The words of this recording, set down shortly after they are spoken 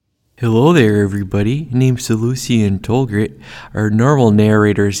Hello there, everybody. Name's Lucian Tolgrit. Our normal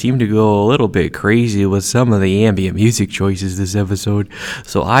narrators seem to go a little bit crazy with some of the ambient music choices this episode,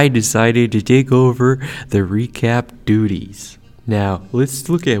 so I decided to take over the recap duties. Now, let's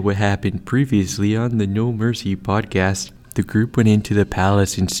look at what happened previously on the No Mercy podcast. The group went into the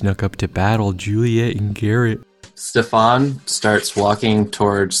palace and snuck up to battle Juliet and Garrett. Stefan starts walking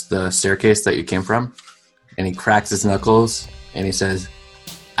towards the staircase that you came from, and he cracks his knuckles, and he says,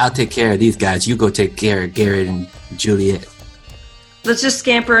 I'll take care of these guys. You go take care of Garrett and Juliet. Let's just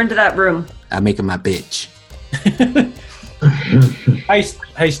scamper into that room. I'll make him my bitch.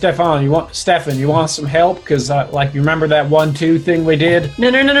 Hey, Stefan, you want some help? Because, you remember that 1-2 thing we did?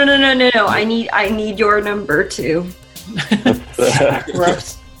 No. I need your number 2.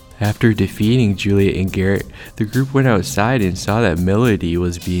 After defeating Juliet and Garrett, the group went outside and saw that Melody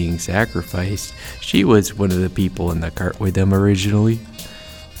was being sacrificed. She was one of the people in the cart with them originally.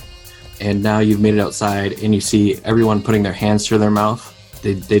 And now you've made it outside, and you see everyone putting their hands to their mouth.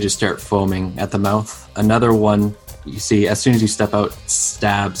 They just start foaming at the mouth. Another one, you see, as soon as you step out,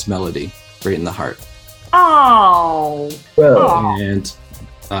 stabs Melody right in the heart. Oh. And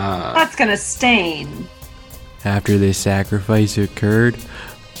that's gonna stain. After this sacrifice occurred,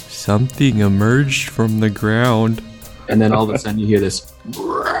 something emerged from the ground. And then all of a sudden you hear this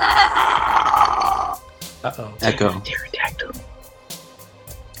echo.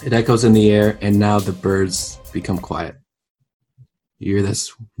 It echoes in the air, and now the birds become quiet. You hear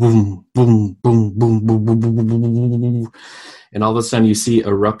this boom, boom, boom, boom, boom, boom, boom, boom, boom, boom. And all of a sudden you see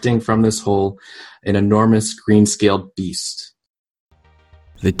erupting from this hole an enormous green-scaled beast.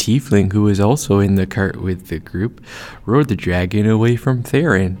 The tiefling, who was also in the cart with the group, rode the dragon away from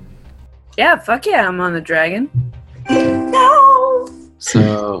Theron. Yeah, fuck yeah, I'm on the dragon. No!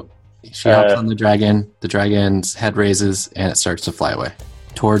 So she hops on the dragon's head raises, and it starts to fly away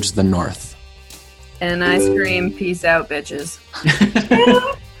towards the north. And I scream, peace out, bitches.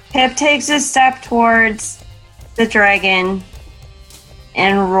 Pip takes a step towards the dragon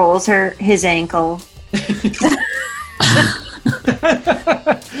and rolls his ankle.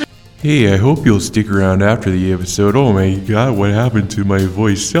 Hey, I hope you'll stick around after the episode. Oh my god, what happened to my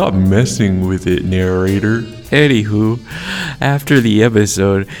voice? Stop messing with it, narrator. Anywho, after the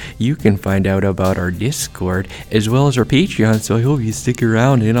episode, you can find out about our Discord as well as our Patreon, so I hope you stick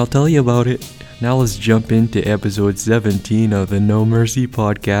around and I'll tell you about it. Now let's jump into episode 17 of the No Mercy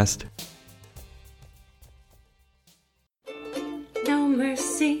podcast. No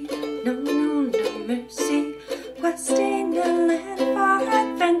mercy, no mercy. Questing the land for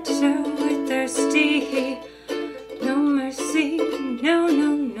adventure, we're thirsty. No mercy, no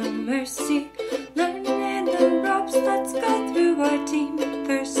mercy. Learning the ropes, let's go through our team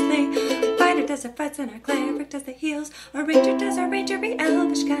firstly. Fighter does our fights and our cleric does the heals. Our ranger does our rangery,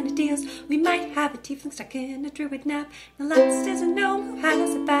 elvish kind of deals. We might have a tiefling stuck in a druid nap. The last is a gnome who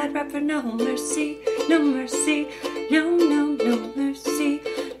has a bad rap for no mercy. No mercy, no mercy. No mercy.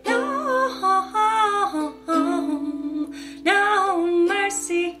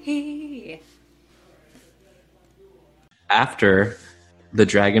 After the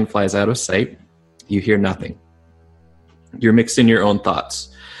dragon flies out of sight, you hear nothing. You're mixed in your own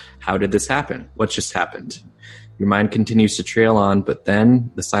thoughts. How did this happen? What just happened? Your mind continues to trail on, but then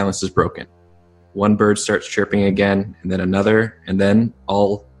the silence is broken. One bird starts chirping again, and then another, and then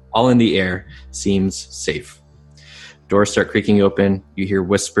all in the air seems safe. Doors start creaking open. You hear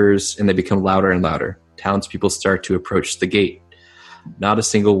whispers, and they become louder and louder. Townspeople start to approach the gate. Not a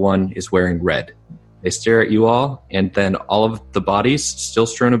single one is wearing red. They stare at you all, and then all of the bodies still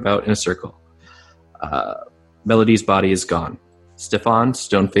strewn about in a circle. Melody's body is gone. Stefan,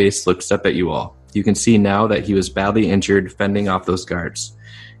 stone-faced, looks up at you all. You can see now that he was badly injured fending off those guards.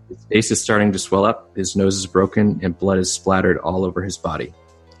 His face is starting to swell up, his nose is broken, and blood is splattered all over his body.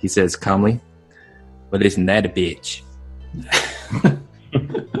 He says calmly, "But isn't that a bitch?"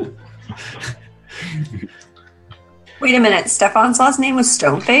 Wait a minute, Stefan's last name was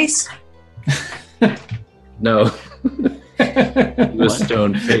Stoneface? No. He was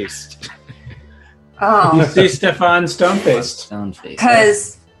stone-faced. Oh. You see Stefan stone-faced.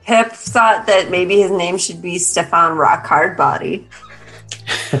 Because Pip thought that maybe his name should be Stefan Rock Hard Body.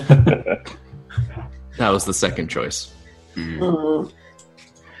 That was the second choice. Mm.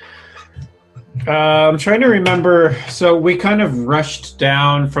 I'm trying to remember. So we kind of rushed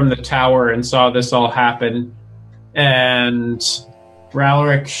down from the tower and saw this all happen. And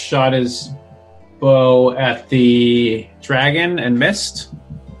Ralric shot his bow at the dragon and missed.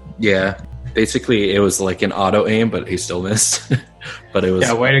 Yeah. Basically, it was like an auto aim, but he still missed. But it was...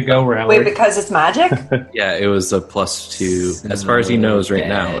 Yeah, way to go, Ralric. Wait, because it's magic? Yeah, it was a +2, as far as he knows right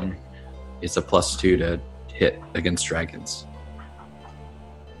now. It's a +2 to hit against dragons.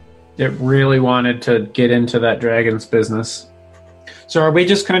 It really wanted to get into that dragon's business. So are we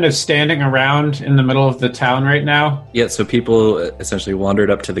just kind of standing around in the middle of the town right now? Yeah, so people essentially wandered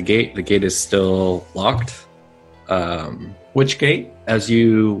up to the gate. The gate is still locked. Which gate? As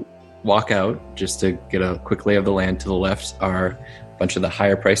you walk out, just to get a quick lay of the land, to the left are a bunch of the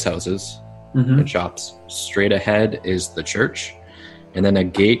higher price houses and shops. Straight ahead is the church, and then a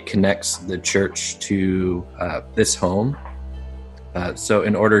gate connects the church to this home. So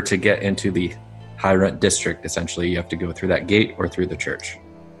in order to get into the high rent district, essentially, you have to go through that gate or through the church.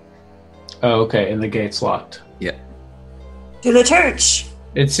 Oh, okay, and the gate's locked. Yeah. To the church.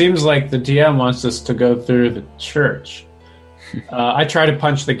 It seems like the DM wants us to go through the church. I try to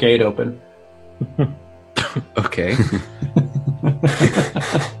punch the gate open. Okay.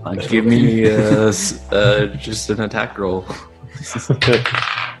 Give me just an attack roll. It's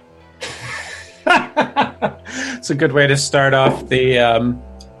a good way to start off the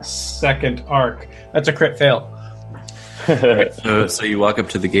second arc. That's a crit fail. So you walk up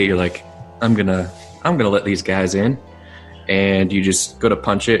to the gate. You're like, I'm gonna let these guys in, and you just go to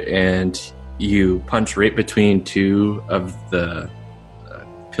punch it, and you punch right between two of the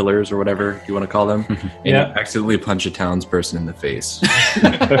pillars or whatever you want to call them, and you accidentally punch a townsperson in the face.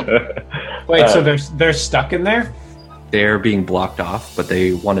 Wait, so they're stuck in there? They're being blocked off, but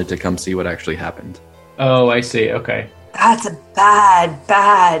they wanted to come see what actually happened. Oh, I see. Okay. That's a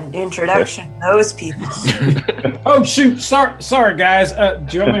bad introduction to those people. Oh shoot! Sorry, guys.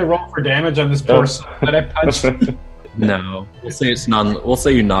 Do you want me to roll for damage on this person that I punched? No, we'll say it's non. We'll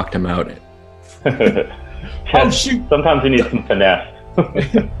say you knocked him out. Oh shoot! Sometimes you need some finesse.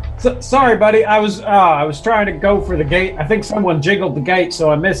 Sorry, buddy. I was trying to go for the gate. I think someone jiggled the gate,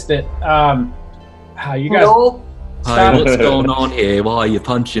 so I missed it. You guys. Nope. Hi, what's going on here? Why are you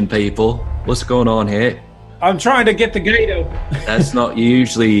punching people? What's going on here? I'm trying to get the gate open. That's not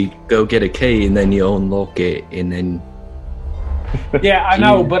usually go get a key and then you unlock it and then. Yeah, I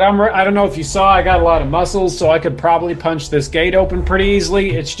know, but I don't know if you saw. I got a lot of muscles, so I could probably punch this gate open pretty easily.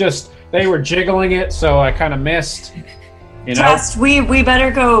 It's just they were jiggling it, so I kind of missed. You know, Just we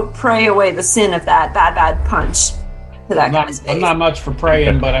better go pray away the sin of that bad punch to that guy's face. I'm not much for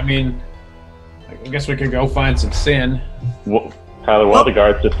praying, but I mean, I guess we could go find some sin. Well, Tyler, while the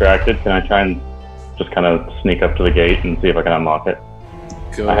guard's distracted, can I try and just kind of sneak up to the gate and see if I can unlock it?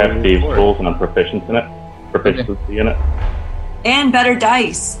 Go I have thieves' for it. tools and I'm proficiency in it. And better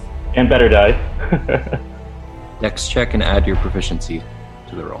dice. And better dice. Dex check and add your proficiency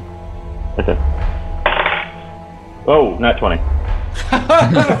to the roll. Okay. Oh, not 20.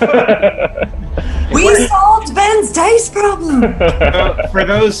 We solved Ben's dice problem.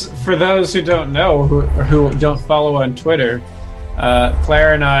 For those who don't know, who don't follow on Twitter,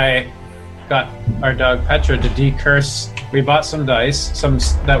 Claire and I got our dog Petra to decurse. We bought some dice, some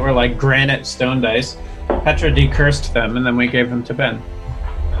that were like granite stone dice. Petra decursed them, and then we gave them to Ben.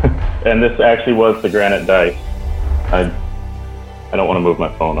 And this actually was the granite dice. I don't want to move my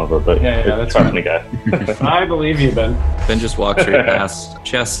phone over, but Yeah, that's trust fine. me, guys. I believe you, Ben. Ben just walks right past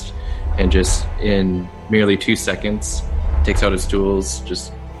chest and just in merely 2 seconds takes out his tools.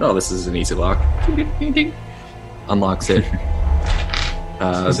 Just, this is an easy lock. Ding, ding, ding. Unlocks it.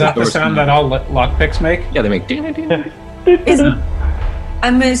 Is that the sound that all lockpicks make? Yeah, they make ding, ding, ding.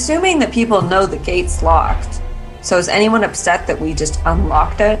 I'm assuming that people know the gate's locked. So is anyone upset that we just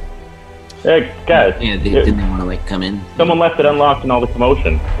unlocked it? Hey, guys. Yeah, didn't they want to come in? Someone left it unlocked in all the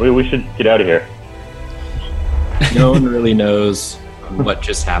commotion. We should get out of here. No one really knows what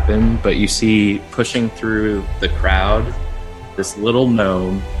just happened, but you see pushing through the crowd this little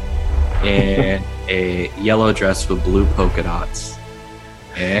gnome in a yellow dress with blue polka dots.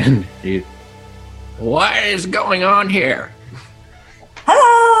 And what is going on here?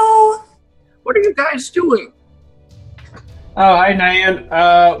 Hello. What are you guys doing? Oh, hi, Nan.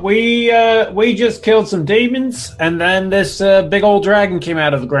 We just killed some demons, and then this big old dragon came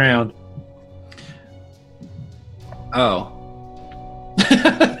out of the ground. Oh.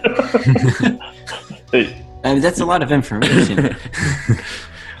 I mean, that's a lot of information.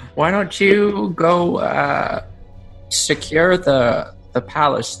 Why don't you go secure the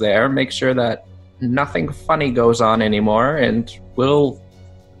palace there, make sure that nothing funny goes on anymore, and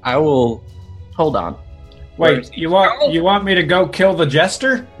I will hold on. Wait, you want me to go kill the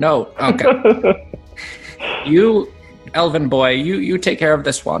jester? No, okay. You, Elven boy, you take care of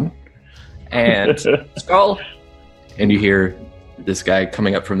this one. And Skull. And you hear this guy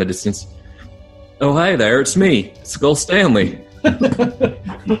coming up from the distance. Oh, hi there, it's me, Skull Stanley.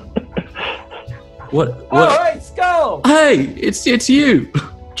 What? Oh, hey, Skull! Hey, it's you.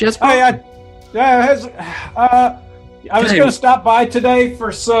 Just Hey, I was going to stop by today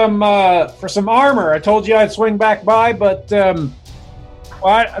for some armor. I told you I'd swing back by, but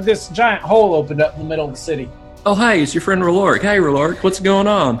this giant hole opened up in the middle of the city. Oh, hi, it's your friend R'hllorc. Hi, R'hllorc. What's going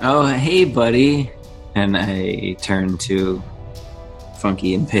on? Oh, hey, buddy. And I turn to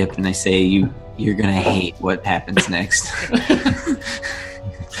Funky and Pip and I say, you're going to hate what happens next.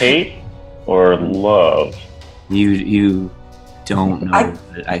 Hate or love? You don't know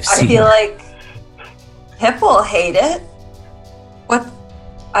that I've seen. I feel like Pip will hate it. What?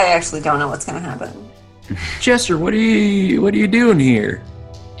 I actually don't know what's going to happen. Chester, what are you doing here?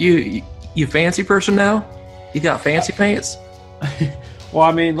 You fancy person now? You got fancy pants? Well,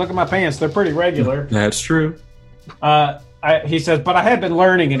 I mean, look at my pants. They're pretty regular. That's true. He says, but I have been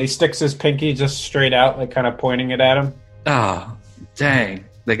learning, and he sticks his pinky just straight out, like kind of pointing it at him. Ah, dang.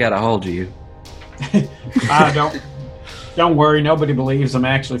 They got a hold of you. Don't worry. Nobody believes I'm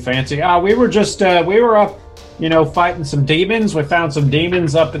actually fancy. We were up, fighting some demons. We found some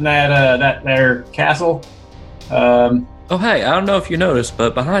demons up in that their castle. Oh, hey, I don't know if you noticed,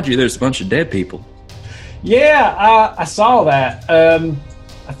 but behind you there's a bunch of dead people. Yeah, I saw that.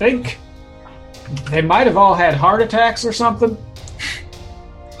 I think they might have all had heart attacks or something.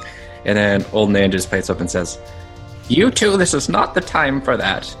 And then Old Nan just pipes up and says, "You two, this is not the time for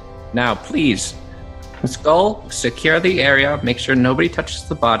that. Now, please, Skull, secure the area. Make sure nobody touches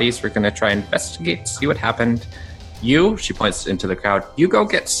the bodies. We're going to try and investigate, see what happened. You," she points into the crowd, "you go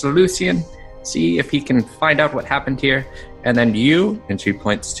get Seleucian, see if he can find out what happened here. And then you," and she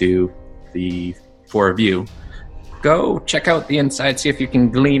points to the four of you, "go check out the inside, see if you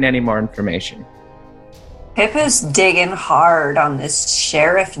can glean any more information." Pip is digging hard on this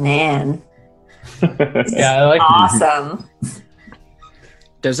Sheriff Nan. Yeah, I like Awesome.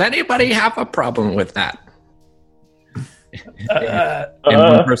 Does anybody have a problem with that? And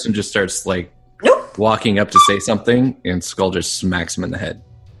one person just starts Nope. walking up to say something, and Skull just smacks him in the head.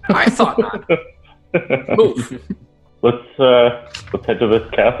 I thought not. Move. Let's head to this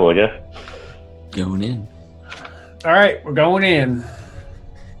castle, I guess. Going in. All right, we're going in.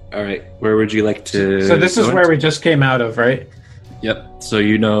 All right, where would you like to? So this is go where into? we just came out of, right? Yep. So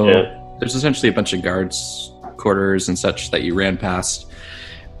there's essentially a bunch of guards' quarters and such that you ran past,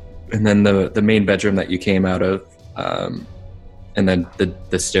 and then the main bedroom that you came out of, and then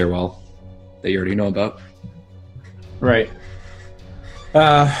the stairwell that you already know about. Right.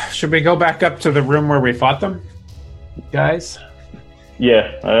 Should we go back up to the room where we fought them, guys?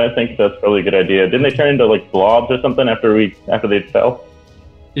 Yeah, I think that's probably a good idea. Didn't they turn into blobs or something after they fell?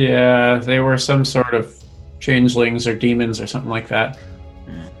 Yeah, they were some sort of changelings or demons or something like that.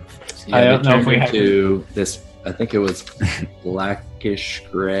 Yeah, I don't know if we have to this. I think it was blackish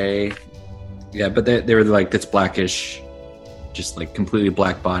gray. Yeah, but they were this blackish, just completely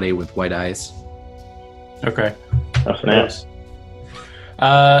black body with white eyes. Okay. That's nice.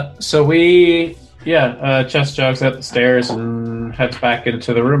 So Chess jogs up the stairs and heads back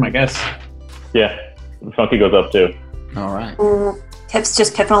into the room, I guess. Yeah, Funky goes up too. All right. Pip's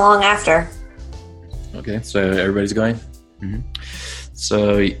just pipping along after. Okay, so everybody's going? Mhm.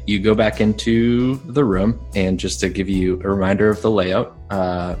 So you go back into the room, and just to give you a reminder of the layout,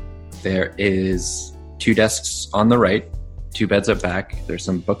 there is 2 desks on the right, 2 beds up back, there's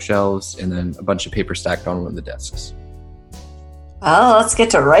some bookshelves, and then a bunch of paper stacked on one of the desks. Oh, let's get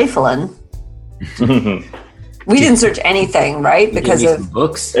to rifling. We didn't search anything, right? Because Give me some of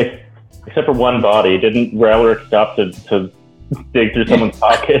books. Except for one body. Didn't R'hllorc stop to dig through someone's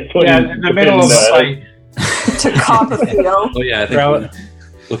pockets? Yeah, in the middle of the fight. to Copperfield. Oh yeah, I think Rel- we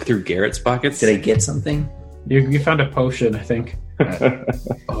look through Garrett's pockets. Did I get something? You found a potion, I think.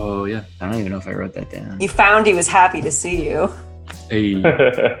 Oh yeah. I don't even know if I wrote that down. You found he was happy to see you. Hey.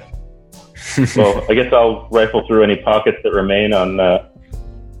 Well, I guess I'll rifle through any pockets that remain on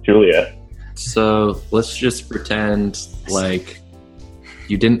Juliet. So let's just pretend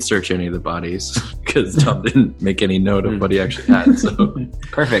you didn't search any of the bodies because Tom didn't make any note of what he actually had. So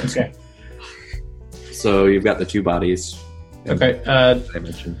Perfect. Okay. So you've got the 2 bodies. Okay. I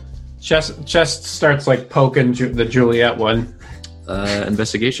mentioned. Chest starts poking the Juliet one.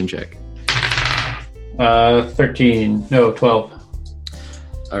 Investigation check. 13. No, 12.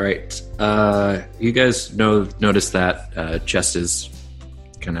 All right. You guys notice that Chest is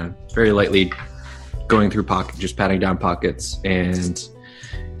kind of very lightly going through just patting down pockets, and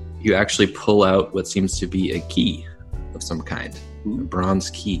you actually pull out what seems to be a key of some kind, a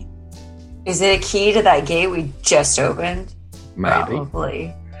bronze key. Is it a key to that gate we just opened? Maybe.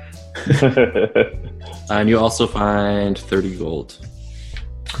 Probably. And you also find 30 gold.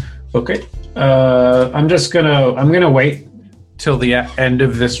 Okay. I'm gonna wait till the end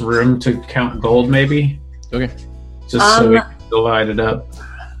of this room to count gold, maybe? Okay. Just so we can divide it up.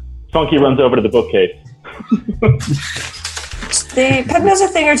 Funky runs over to the bookcase. Pep knows a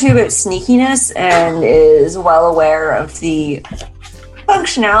thing or two about sneakiness and is well aware of the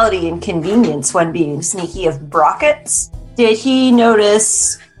functionality and convenience when being sneaky of brockets. Did he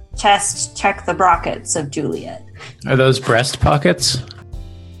notice chest check the brockets of Juliet? Are those breast pockets?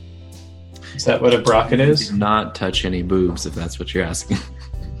 Is that what a brocket is? Do not touch any boobs if that's what you're asking.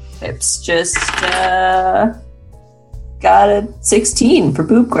 Pip's just got a 16 for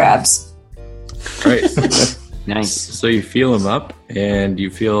boob grabs. All right. Nice. So you feel him up, and you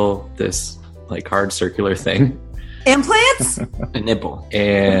feel this like hard circular thing, Implants? A nipple.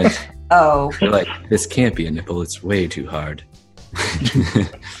 and Oh. you're like, this can't be a nipple. It's way too hard.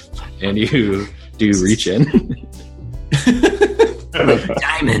 And you do reach in.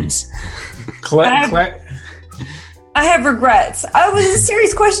 Diamonds. I have regrets. I was a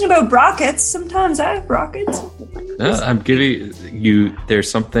serious question about brockets. Sometimes I have brockets. No, I'm giving you. There's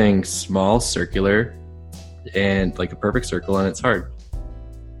something small, circular, and like a perfect circle, and it's hard.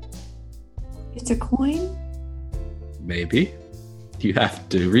 It's a coin? Maybe. You have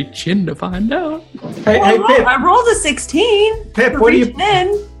to reach in to find out. Hey, Pip. I rolled a 16. Pip, for what do you... reaching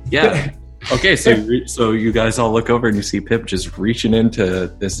in. Yeah. Okay, so you guys all look over and you see Pip just reaching into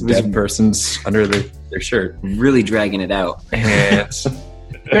this dead person's under their shirt. Really dragging it out. And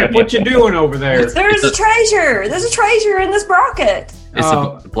Pip, what you doing over there? There's a treasure. There's a treasure in this brocket.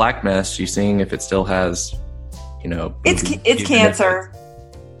 it's a black mess. You're seeing if it still has, It's cancer.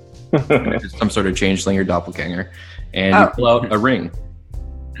 It's some sort of changeling or doppelganger. And you pull out a ring.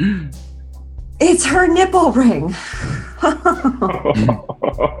 It's her nipple ring.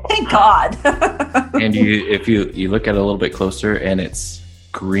 Thank God. And if you look at it a little bit closer, and it's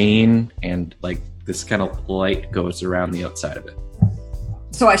green, and like this kind of light goes around the outside of it.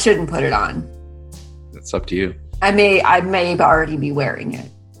 So I shouldn't put it on. It's up to you. I may already be wearing it.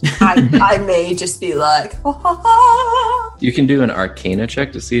 I may just be like, oh, You can do an Arcana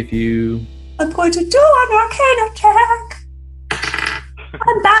check to see if you. I'm going to do an Arcana check.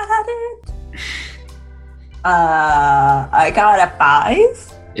 I'm bad at it. I got a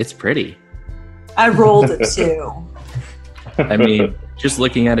 5. It's pretty. I rolled a 2. I mean, just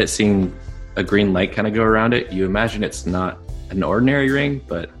looking at it, seeing a green light kind of go around it, you imagine it's not an ordinary ring,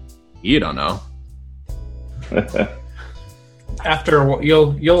 but you don't know. After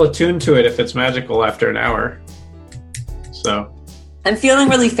you'll attune to it if it's magical after an hour. So I'm feeling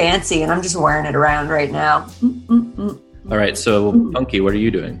really fancy, and I'm just wearing it around right now. All right, so Funky, what are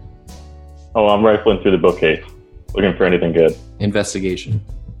you doing? Oh, I'm rifling through the bookcase, looking for anything good. Investigation.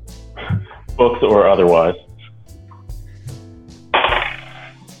 Books or otherwise.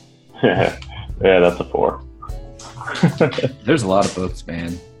 Yeah, that's a 4. There's a lot of books,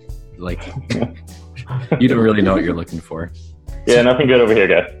 man. Like, you don't really know what you're looking for. Yeah, nothing good over here,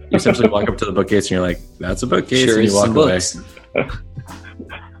 guys. You essentially walk up to the bookcase and you're like, that's a bookcase, Sure and you is walk some away. books.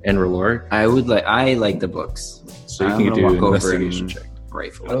 And Relore, I like the books. so you I'm can gonna do an walk over investigation and check.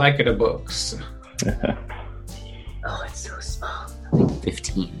 rifle I it. like it of books. Oh, it's so small. Like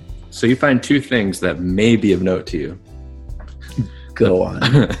 15. So you find 2 things that may be of note to you. Go on.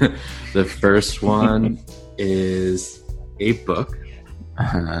 The first one is a book,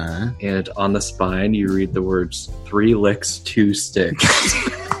 Uh-huh. and on the spine you read the words 3 licks, 2 sticks.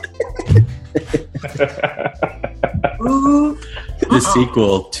 Ooh. The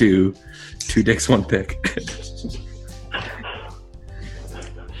sequel to 2 Dicks, 1 Pick.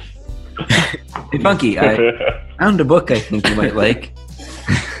 Hey, Funky, I found a book I think you might like.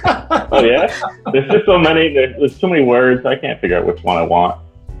 Oh yeah, there's just so many. There's too many words. I can't figure out which one I want.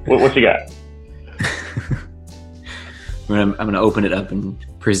 What you got? I'm going to open it up and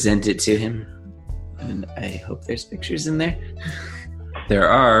present it to him. And I hope there's pictures in there. There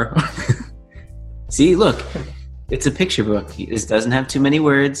are. See, look. It's a picture book. This doesn't have too many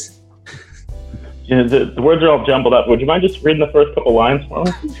words. Yeah, the words are all jumbled up. Would you mind just reading the first couple lines for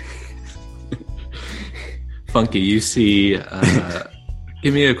me? Funky, you see.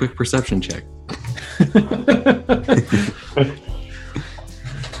 Give me a quick perception check.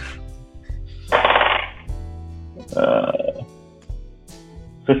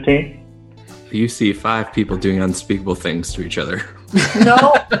 15. You see 5 people doing unspeakable things to each other.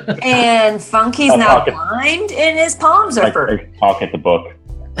 No, and Funky's I'll now pocket. blind, and his palms are furry. I pocket the book.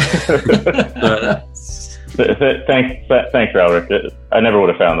 Thanks, Ralric. I never would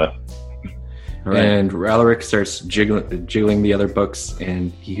have found this. And Ralric starts jiggling the other books,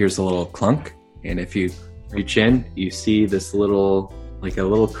 and he hears a little clunk. And if you reach in, you see this little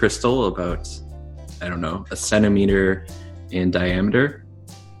crystal about, I don't know, a centimeter in diameter.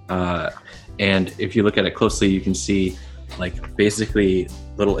 And if you look at it closely, you can see like basically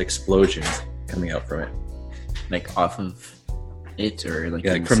little explosions coming out from it. Like off of it, or like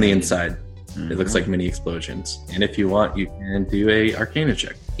Yeah, like from the inside. It looks like mini explosions. And if you want, you can do a Arcana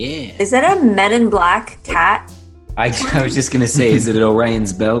check. Yeah. Is that a Men in Black cat? I was just gonna say, is it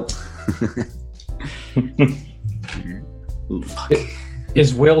Orion's belt?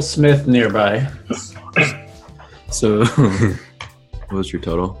 Is Will Smith nearby? So, what was your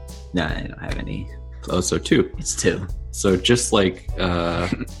total? No, I don't have any. Oh, so 2. It's 2. So just like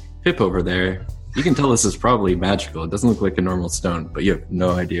Pip over there, you can tell this is probably magical. It doesn't look like a normal stone, but you have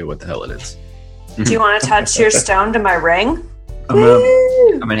no idea what the hell it is. Do you want to touch your stone to my ring?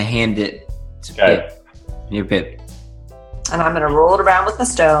 I'm gonna hand it to Okay. Pip. Here, Pip. And I'm going to roll it around with the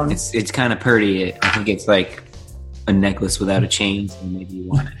stone. It's kind of pretty. I think it's like a necklace without a chain, so maybe you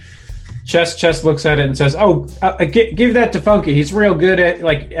want it. Chess looks at it and says, "Oh, give that to Funky. He's real good at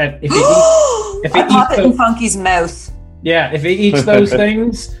if he eats, I pop it in Funky's mouth. if he eats those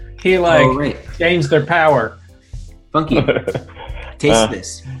things, he like Oh, right. gains their power." Funky, taste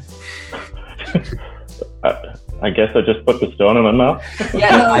this. I guess I just put the stone in my mouth.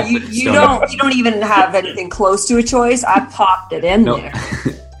 Yeah, no, you don't even have anything close to a choice. I popped it in No. there.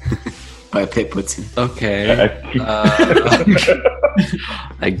 But Pip puts in. Okay.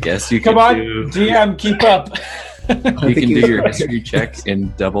 I guess you Come can on, do, GM, keep up. you can do your history check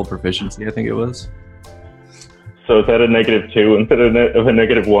in double proficiency, I think it was. So is that a -2 instead of a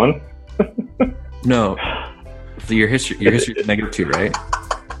 -1? No. So your history is -2, right?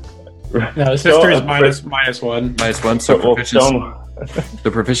 No, his history is -1. -1, so Well, proficiency. stone.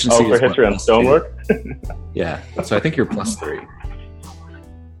 The proficiency For is history what, on stonework? Yeah. So I think you're +3.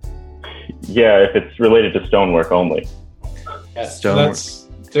 Yeah, if it's related to stonework only. Stone. Let's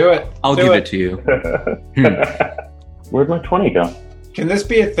do it. I'll Do give it to you. Where'd my 20 go? Can this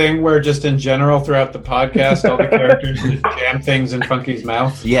be a thing where just in general throughout the podcast, all the characters just jam things in Funky's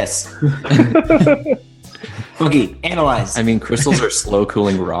mouth? Yes. Funky, analyze. I mean, crystals are slow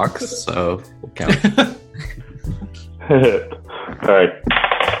cooling rocks, so we'll count. All right.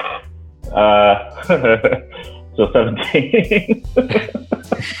 So 17.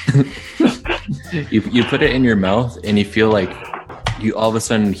 You put it in your mouth, and you feel like you all of a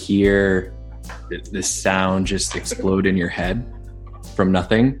sudden hear this sound just explode in your head from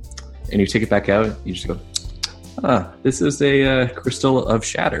nothing, and you take it back out. You just go, this is a crystal of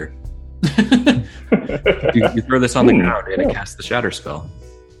shatter. You throw this on the ground, and it casts the shatter spell.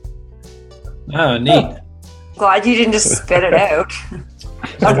 Oh, neat. Glad you didn't just spit it out.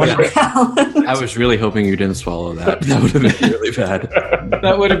 I was really hoping you didn't swallow that. That would have been really bad.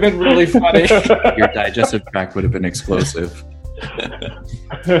 That would have been really funny. Your digestive tract would have been explosive.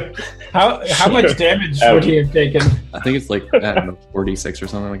 How much damage would he have taken? I think it's like, I don't know, 46 or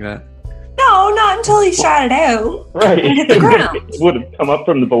something like that. No, not until he shot it out. Right. And hit the ground. It would have come up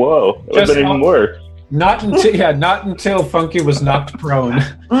from the below. It would have Just been even worse. Not until Funky was knocked prone.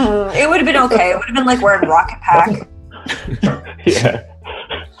 It would have been okay. It would have been like wearing Rocket Pack. Yeah.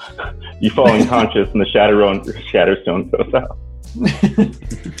 You fall unconscious and the Shatterstone goes out.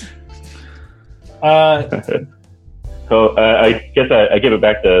 So I guess I give it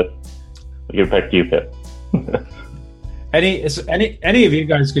back to you, Pip. Any of you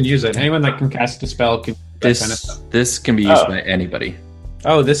guys can use it. Anyone that can cast a spell can. That kind of stuff. This can be used by anybody.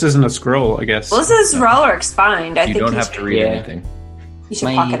 Oh, this isn't a scroll, I guess. Well, this is Roller's find. I You think don't he's- have to read Yeah. anything. You should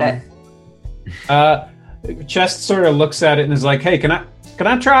pocket it. Chest sort of looks at it and is like, "Hey, can I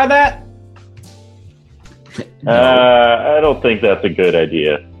try that?" I don't think that's a good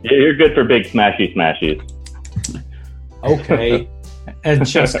idea. You're good for big smashies. Okay. And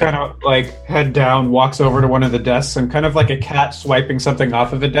Chest kind of like head down, walks over to one of the desks, and kind of like a cat swiping something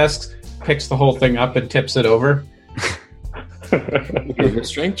off of a desk, picks the whole thing up and tips it over. Give a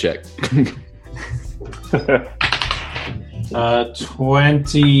strength check.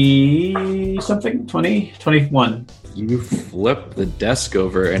 20 something? 20? 21. You flip the desk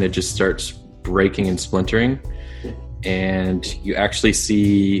over, and it just starts breaking and splintering. And you actually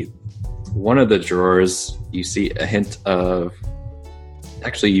see one of the drawers. You see a hint of.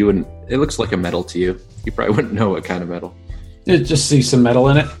 Actually, you wouldn't. It looks like a metal to you. You probably wouldn't know what kind of metal. You just see some metal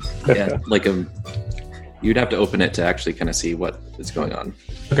in it. Yeah, like a. You'd have to open it to actually kind of see what is going on.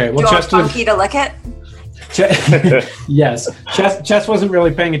 Okay, Do well, you want Chest was, Funky to lick it? yes. Chest wasn't really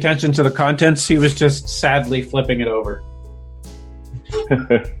paying attention to the contents. He was just sadly flipping it over.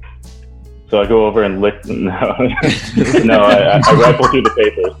 So I go over and lick. No, I rifle through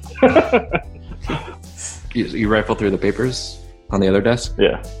the papers. You rifle through the papers on the other desk.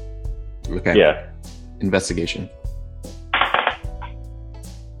 Yeah. Okay. Yeah. Investigation.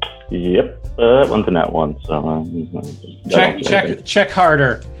 Yep. That one's a nat one, so... Check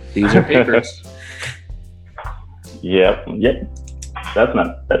harder. These are papers. Yep.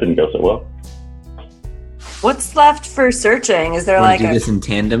 That didn't go so well. What's left for searching? Is there Want like to do a this in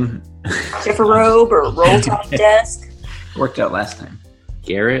tandem? different robe or roll top desk? Worked out last time.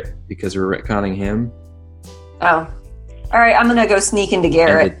 Garrett, because we're retconning him. Oh. All right, I'm going to go sneak into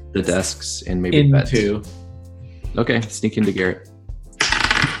Garrett. And the desks and maybe beds. Into. Okay, sneak into Garrett.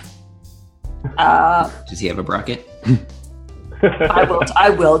 Does he have a bracket? I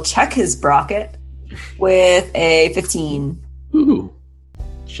will check his bracket with a 15. Ooh,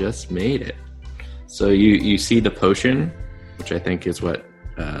 just made it. So you see the potion, which I think is what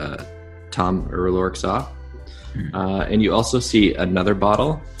Tom or Lork saw. And you also see another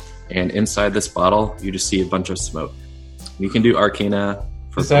bottle, and inside this bottle, you just see a bunch of smoke. You can do Arcana.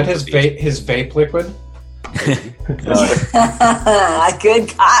 Is that his vape liquid? Good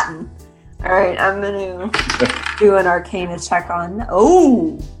cotton. All right, I'm going to do an Arcana check on...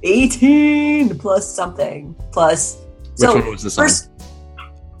 18 plus something. Plus... Which one was this first,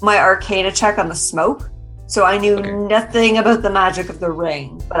 my Arcana check on the smoke. So I knew nothing about the magic of the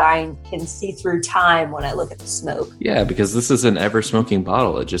ring, but I can see through time when I look at the smoke. Yeah, because this is an ever-smoking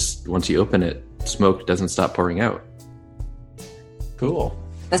bottle. It just, once you open it, smoke doesn't stop pouring out. Cool.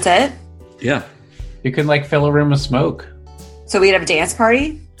 That's it? Yeah. You can fill a room with smoke. So we'd have a dance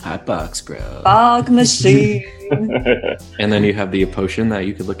party? Hot box, bro. Fog machine. And then you have the potion that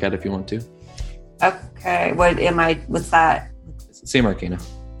you could look at if you want to. Okay, what's that? It's the same Arcana.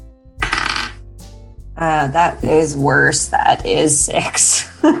 That is worse. That is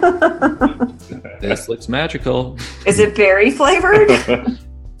 6. This looks magical. Is it berry flavored?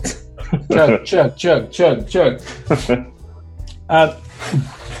 Chug.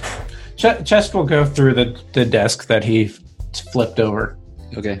 Chest will go through the desk that he flipped over.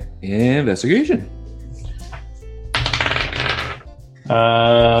 Okay. Investigation.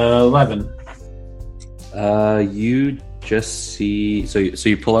 11. You just see... So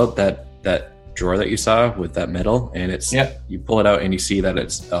you pull out that drawer that you saw with that metal, and it's... Yep. You pull it out, and you see that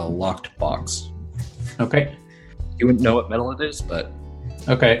it's a locked box. Okay. You wouldn't know what metal it is, but...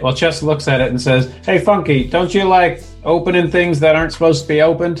 Okay, well, Chess looks at it and says, "Hey, Funky, don't you like opening things that aren't supposed to be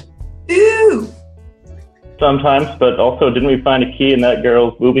opened?" Ooh! Sometimes, but also, didn't we find a key in that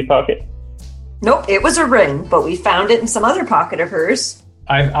girl's booby pocket? Nope, it was a ring, but we found it in some other pocket of hers.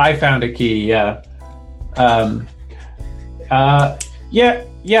 I found a key, yeah.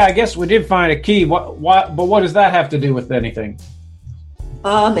 Yeah, I guess we did find a key. But what does that have to do with anything?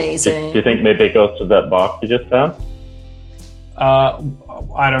 Amazing. Do you think maybe it goes to that box you just found?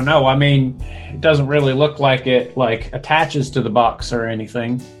 I don't know. I mean, it doesn't really look like it attaches to the box or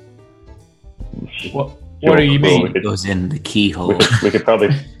anything. What do you mean? It goes in the keyhole. We could probably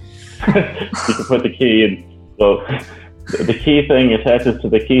you could put the key in. So the key thing attaches to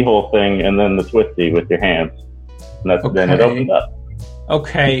the keyhole thing, and then the twisty with your hands, and then it opens up.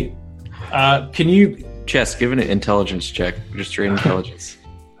 Okay. Can you? Chess, give it an intelligence check. Just straight intelligence.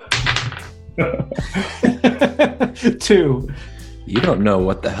 2. You don't know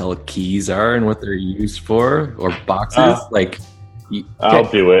what the hell keys are and what they're used for, or boxes. I'll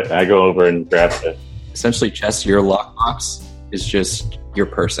do it. I go over and grab it. Essentially, Chess, your lockbox is just your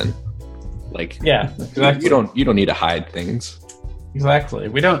person. Yeah, exactly. You don't need to hide things. Exactly.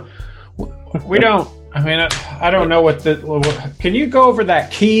 We don't. I mean, I don't know what can you go over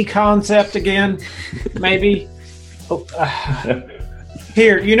that key concept again? Maybe.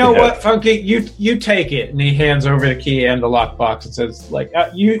 Here, you know what, Funky? You take it, and he hands over the key and the lockbox and says,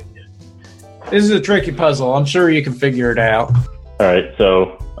 this is a tricky puzzle. I'm sure you can figure it out. All right,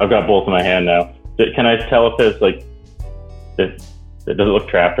 so I've got both in my hand now. Can I tell if there's does it look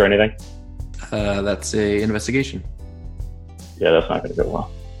trapped or anything? That's a investigation. Yeah, that's not going to go well.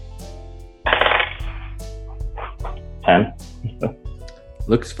 10.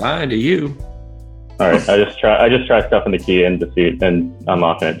 Looks fine to you. All right, I just try stuffing the key in to see and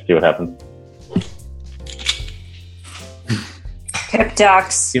unlocking it to see what happens. Pip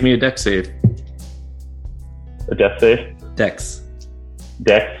ducks. Give me a dex save. A death save? Dex.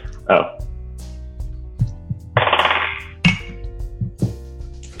 Dex? Oh.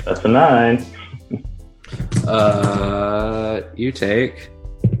 That's a 9. You take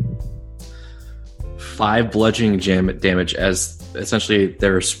 5 bludgeoning damage as essentially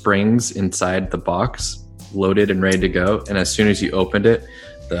there are springs inside the box loaded and ready to go, and as soon as you opened it,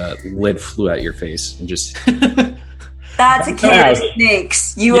 the lid flew at your face and just That's a can of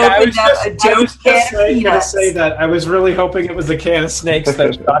snakes. You opened up a joke can of peanuts. Say that. I was really hoping it was a can of snakes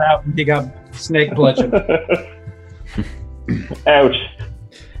that shot out and he got snake bludgeon. Ouch.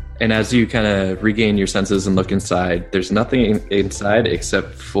 And as you kind of regain your senses and look inside, there's nothing inside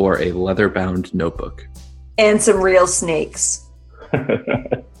except for a leather-bound notebook. And some real snakes.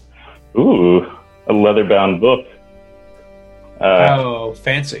 Ooh, a leather-bound book. Oh,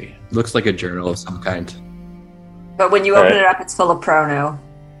 fancy. Looks like a journal of some kind. But when you open it up, it's full of Prono.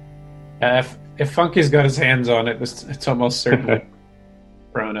 If Funky's got his hands on it, it's almost certainly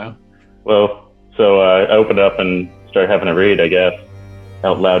Prono. Well, so I opened up and started having a read, I guess,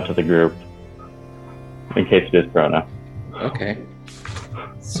 out loud to the group, in case it is Prono. Okay.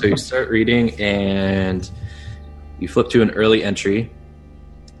 So you start reading, and you flip to an early entry,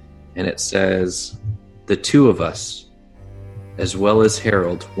 and it says, "The two of us, as well as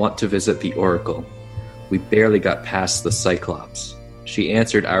Harold, want to visit the Oracle. We barely got past the Cyclops. She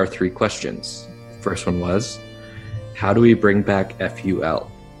answered our 3 questions. The first one was, how do we bring back FUL?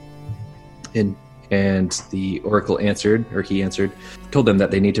 And the Oracle answered, told them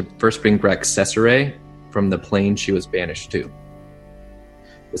that they need to first bring back Cesare from the plane she was banished to.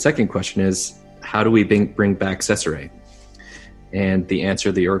 The second question is, how do we bring back Cesare? And the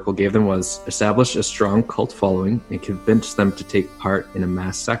answer the Oracle gave them was, establish a strong cult following and convince them to take part in a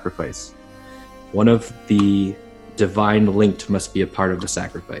mass sacrifice. One of the divine linked must be a part of the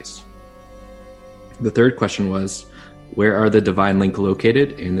sacrifice. The third question was, where are the divine link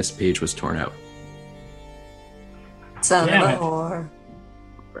located? And this page was torn out. Some Damn it. more.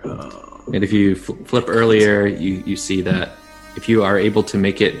 And if you flip earlier, you see that if you are able to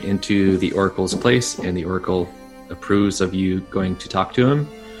make it into the Oracle's place and the Oracle approves of you going to talk to him,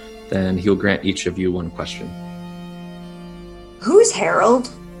 then he'll grant each of you 1 question. Who's Harold?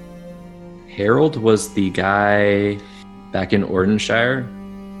 Harold was the guy back in Ordenshire,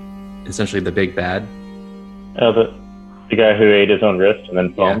 essentially the big bad. Oh, the guy who ate his own wrist and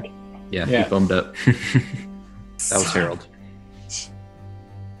then foamed? Yeah, Yeah. he foamed up. That was Harold.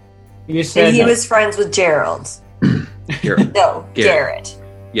 You said And he was friends with Gerald. Harold. No, Garrett. Garrett.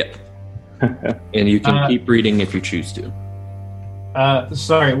 Yep. And you can keep reading if you choose to.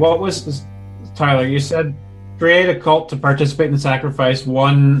 sorry, what was Tyler? You said create a cult to participate in the sacrifice.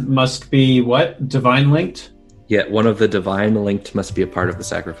 One must be what? Divine linked? Yeah, one of the divine linked must be a part of the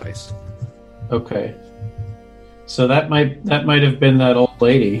sacrifice. Okay. So that might have been that old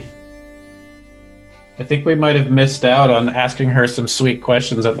lady. I think we might have missed out on asking her some sweet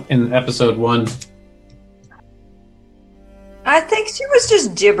questions in episode 1. I think she was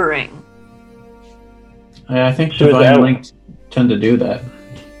just gibbering. I think She was divine out. linked tend to do that.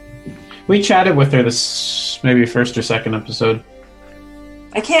 We chatted with her this maybe first or second episode.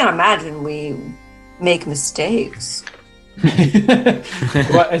 I can't imagine we make mistakes. Tyler,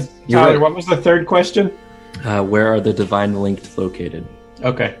 right. what was the third question? Where are the divine linked located?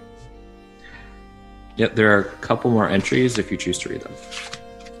 Okay. Yep, there are a couple more entries if you choose to read them.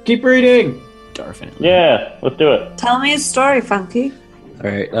 Keep reading. Definitely. Yeah, let's do it. Tell me a story, Funky. All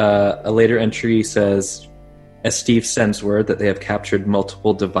right. A later entry says, as Steve sends word that they have captured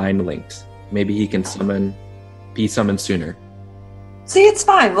multiple divine links. Maybe he can be summoned sooner. See, it's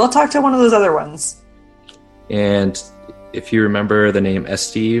fine. We'll talk to one of those other ones. And if you remember the name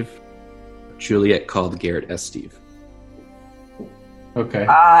Steve, Juliet called Garrett Steve. Okay.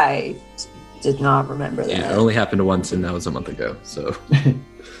 I did not remember that. Yeah, it only happened once, and that was a month ago. So,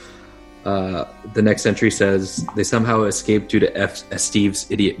 the next entry says they somehow escaped due to Steve's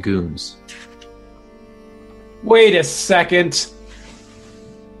idiot goons. Wait a second.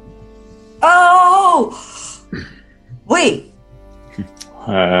 Oh! Wait.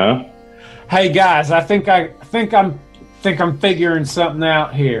 Hey guys, I think I'm figuring something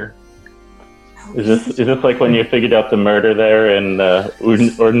out here. Is this like when you figured out the murder there in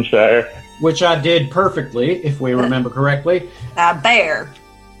Ordenshire? Which I did perfectly, if we remember correctly. That bear.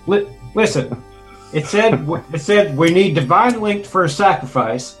 Listen, it said we need divine linked for a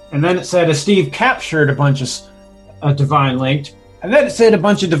sacrifice, and then it said Steve captured a bunch of divine linked, and then it said a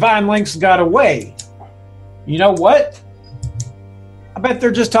bunch of divine links got away. You know what? I bet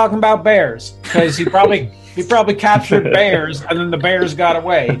they're just talking about bears because he probably captured bears, and then the bears got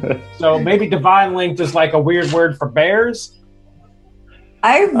away. So maybe divine linked is like a weird word for bears.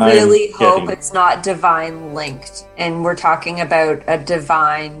 I really I'm hope getting- it's not divine linked, and we're talking about a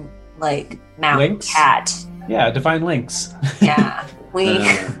divine, like, mountain Lynx? cat. Yeah, divine links. Yeah. We.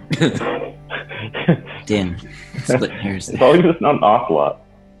 Damn. Split hairs As there. long as it's not an ocelot.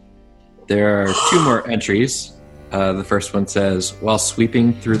 There are 2 more entries. The first one says, while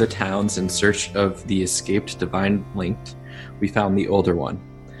sweeping through the towns in search of the escaped divine linked, we found the older one.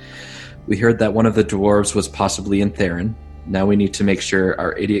 We heard that one of the dwarves was possibly in Theron. Now we need to make sure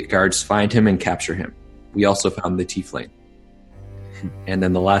our idiot guards find him and capture him. We also found the tiefling. And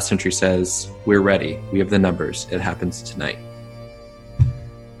then the last entry says, "We're ready. We have the numbers. It happens tonight."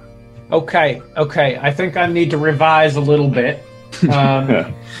 Okay. I think I need to revise a little bit.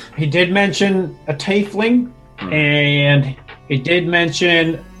 He did mention a tiefling, and he did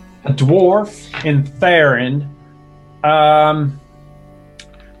mention a dwarf in Theron.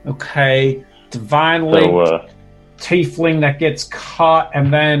 Okay. Divine Link, tiefling that gets caught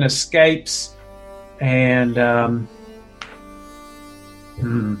and then escapes, and I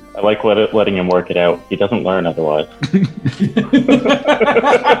like letting him work it out. He doesn't learn otherwise.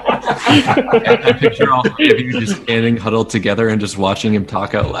 I picture all three of you just standing huddled together and just watching him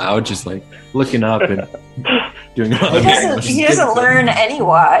talk out loud, just like looking up and doing all He doesn't learn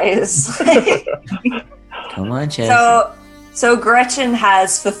anywise. Come on, Chess. So Gretchen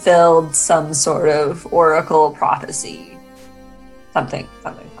has fulfilled some sort of oracle prophecy. Something.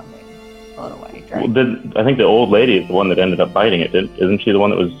 A little way. Well, I think the old lady is the one that ended up biting it. Isn't she the one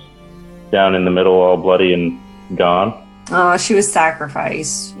that was down in the middle, all bloody and gone? Oh, she was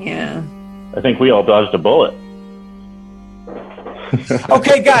sacrificed. Yeah. I think we all dodged a bullet.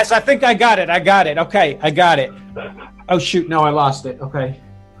 Okay, guys, I think I got it. Okay, I got it. Oh, shoot, no, I lost it. Okay.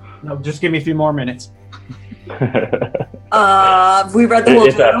 No, just give me a few more minutes. We read the whole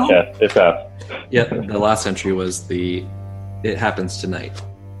It's journal. It's us. Yeah, the last entry was "It happens tonight."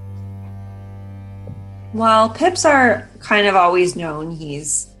 Well, Pips are kind of always known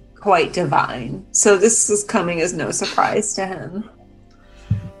he's quite divine, so this is coming as no surprise to him.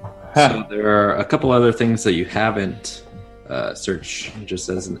 So there are a couple other things that you haven't searched, just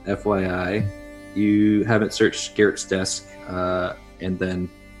as an FYI. You haven't searched Garrett's desk, and then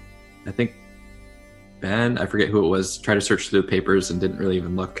I think Ben, I forget who it was, tried to search through the papers and didn't really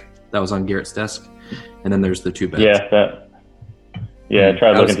even look. That was on Garrett's desk. And then there's the two beds. I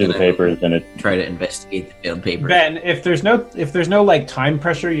tried looking through the papers and it. Try to investigate the failed paper. Ben, if there's no like time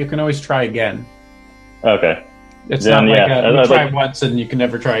pressure, you can always try again. Okay. It's Then, not like yeah, you try once and you can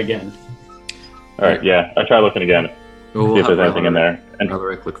never try again. All right, yeah, I try looking again. We'll See if have there's anything in there. And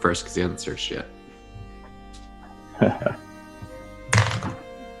Roderick look first because he hasn't searched yet.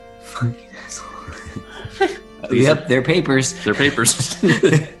 Yep, they're papers. They're papers.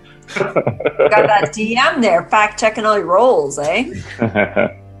 Got that DM there, fact checking all your rolls, eh?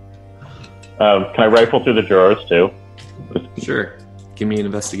 Can I rifle through the drawers too? Sure. Give me an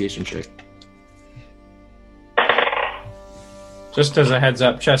investigation check. Just as a heads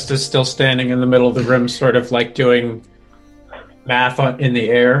up, Chest is still standing in the middle of the room, sort of like doing math in the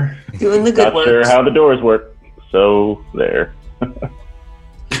air. Doing the good Not sure work. how the doors work. So there.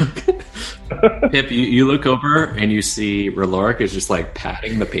 Pip, you look over and you see Ralorik is just like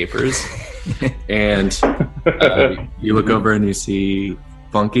patting the papers. And you look over and you see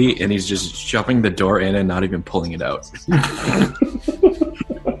Funky and he's just shoving the door in and not even pulling it out.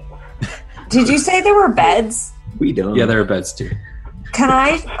 Did you say there were beds? We don't. Yeah, there are beds too. Can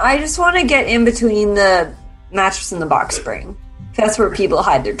I just want to get in between the mattress and the box spring. That's where people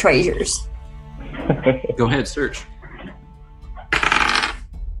hide their treasures. Go ahead, search.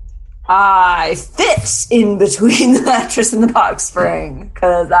 I fit in between the mattress and the box spring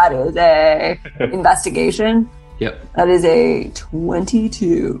because that is a investigation. Yep. That is a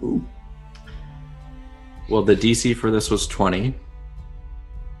 22. Well, the DC for this was 20.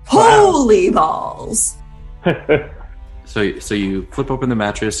 Holy balls! So you flip open the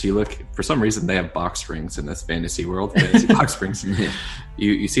mattress. You look. For some reason, they have box springs in this fantasy world. Fantasy box springs.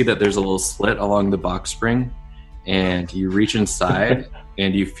 You see that there's a little slit along the box spring, and you reach inside,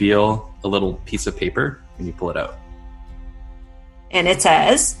 and you feel a little piece of paper, and you pull it out. And it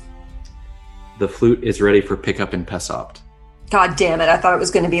says, "The flute is ready for pickup in Pessopt." God damn it, I thought it was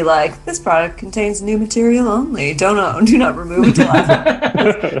going to be like, this product contains new material only. Do not remove until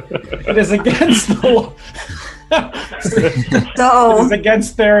after. It is against the law. It So, is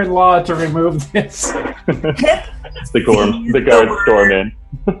against their law to remove this. Pip The guards storm in.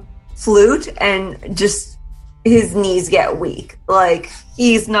 flute and just his knees get weak. Like,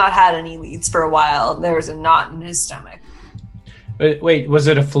 he's not had any leads for a while. There's a knot in his stomach. Wait, was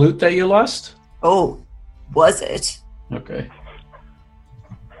it a flute that you lost? Oh, was it? Okay.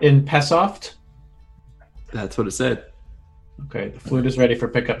 In Pessoft? That's what it said. Okay, the flute is ready for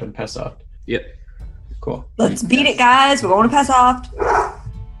pickup in Pessoft. Yep. Cool. Let's beat it, guys. We're going to Pessoft.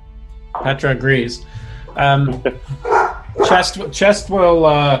 Petra agrees. Chest will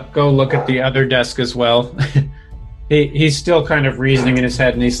go look at the other desk as well. He's still kind of reasoning in his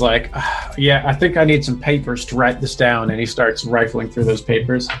head, and he's like, yeah, I think I need some papers to write this down. And he starts rifling through those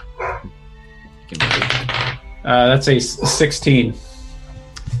papers. That's a 16.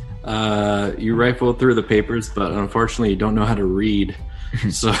 You rifle through the papers, but unfortunately, you don't know how to read.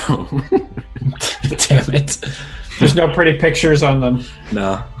 So, Damn it. There's no pretty pictures on them.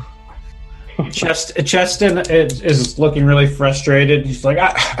 no. Cheston is looking really frustrated. He's like,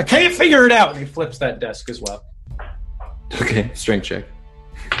 I can't figure it out. And he flips that desk as well. Okay, strength check.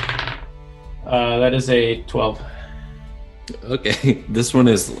 That is a 12. Okay, this one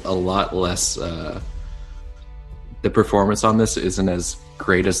is a lot less. The performance on this isn't as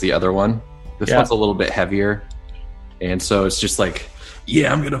great as the other one. This one's a little bit heavier, and so it's just like,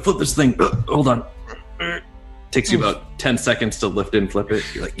 yeah, I'm gonna flip this thing. Hold on. Takes you about 10 seconds to lift and flip it.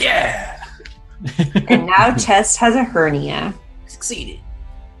 You're like, yeah. And now Chest has a hernia. Succeeded.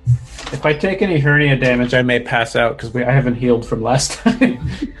 If I take any hernia damage, I may pass out because I haven't healed from last time.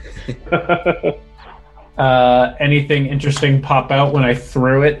 Anything interesting pop out when I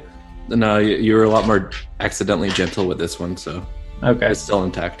threw it? No, you were a lot more accidentally gentle with this one, so Okay. it's still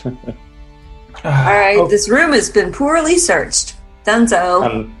intact. All right, this room has been poorly searched.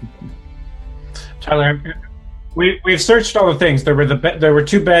 Dunzo. Tyler, we've searched all the things. There were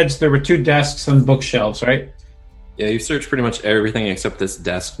 2 beds, there were 2 desks, and bookshelves, right? Yeah, you've searched pretty much everything except this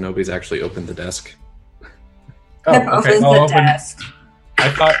desk. Nobody's actually opened the desk. Oh, Pip okay. opens I'll the open- desk I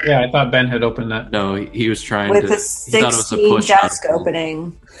thought Ben had opened that. No, he was trying with to. a he thought it was a 16 push, desk not a pull.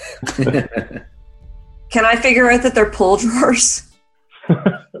 opening. Can I figure out that they're pull drawers?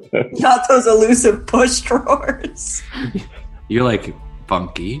 Not those elusive push drawers. You're like,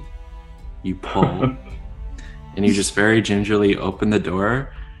 Funky. You pull. And you just very gingerly open the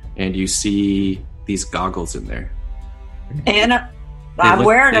door, and you see these goggles in there. And I'm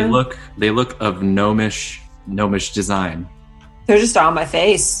wearing them. They look of gnomish design. They're just on my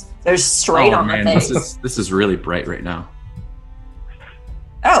face. They're straight on my face. This is really bright right now.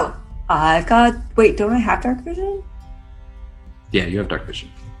 Oh, I've got. Wait, don't I have dark vision? Yeah, you have dark vision.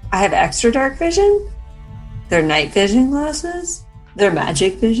 I have extra dark vision? They're night vision glasses? They're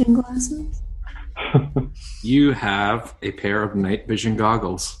magic vision glasses? You have a pair of night vision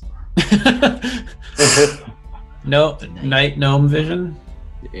goggles. No, night gnome vision?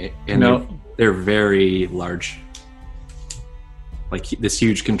 And No. they're very large. Like this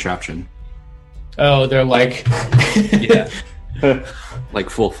huge contraption. Oh, they're like... Yeah. Like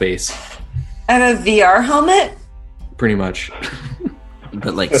full face. I have a VR helmet? Pretty much.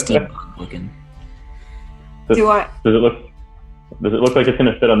 But like steampunk looking. Do I? Does it look like it's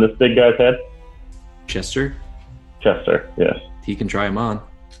going to fit on this big guy's head? Chester, Chester, yes. he can try them on.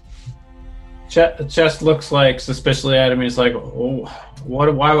 Chest looks like suspiciously at him. He's like, oh,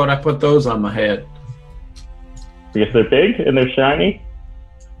 why would I put those on my head? Because they're big and they're shiny.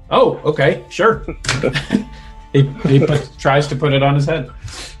 Oh, okay, sure. he tries to put it on his head.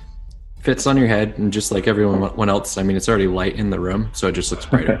 Fits on your head, and just like everyone else, I mean, it's already light in the room, so it just looks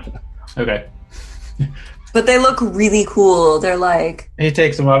brighter. Okay. But they look really cool. They're like, He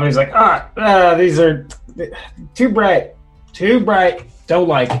takes them off and he's like, these are too bright. Too bright. Don't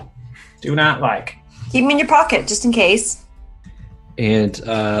like. Do not like. keep them in your pocket just in case. And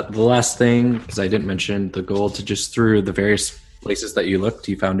the last thing, because I didn't mention the gold, to just through the various places that you looked,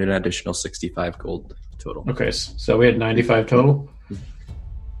 you found an additional 65 gold total. Okay, so we had 95 total.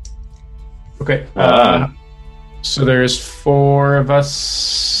 Okay. So there's 4 of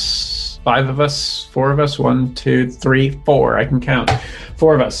us, 5 of us, 4 of us. 1, 2, 3, 4. I can count.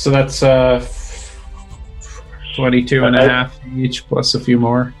 4 of us. So that's 22 and a half each, plus a few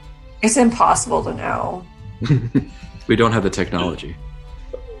more. It's impossible to know. We don't have the technology.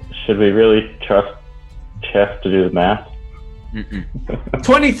 Should we really trust Chess to do the math?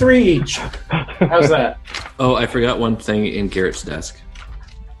 23 each. How's that? Oh, I forgot one thing in Garrett's desk.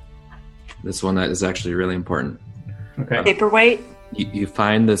 This one that is actually really important. Okay. Paperweight? You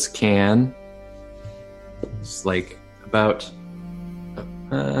find this can. It's like about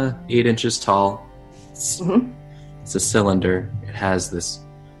 8 inches tall. It's a cylinder. It has this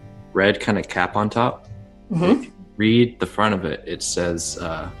red kind of cap on top. If you read the front of it, it says,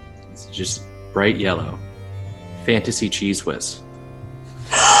 it's just bright yellow. Fantasy Cheese Whiz.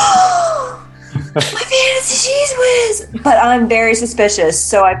 My fantasy cheese whiz! But I'm very suspicious,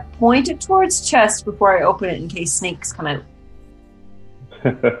 so I point it towards chest before I open it in case snakes come out.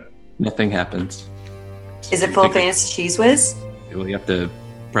 Nothing happens. Is it full of fantasy cheese whiz? Well, you have to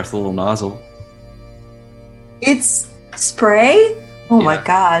press the little nozzle. It's spray? Oh my Yeah.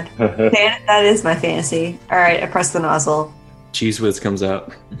 god. That is my fantasy. Alright, I press the nozzle. Cheese Whiz comes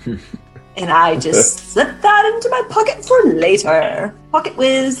out. And I just slip that into my pocket for later. Pocket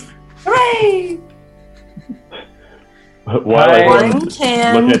whiz. Hooray! While I was One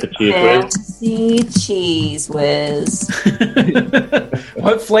can looking at the cheese whiz. fancy cheese whiz.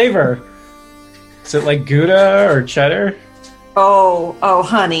 What flavor? Is it like Gouda or cheddar? Oh,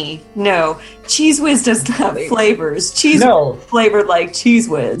 honey, no. Cheese whiz doesn't have flavors. Cheese No. flavored like cheese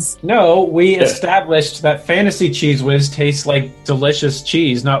whiz. No, we established that fantasy cheese whiz tastes like delicious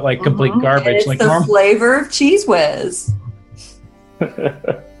cheese, not like complete And garbage. it's Like the normal. flavor of cheese whiz.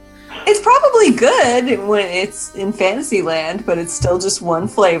 It's probably good when it's in Fantasyland, but it's still just one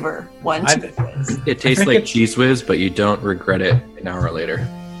flavor. One cheese whiz. It tastes think like it's- cheese whiz, but you don't regret it an hour later.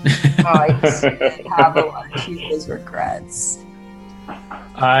 Oh, I just have a lot of cheese whiz regrets.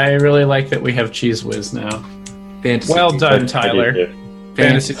 I really like that we have cheese whiz now. Fantasy Well cheese done, whiz. Tyler. I do too.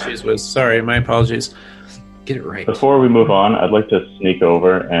 Fantasy cheese whiz. Sorry, my apologies. Get it right. Before we move on, I'd like to sneak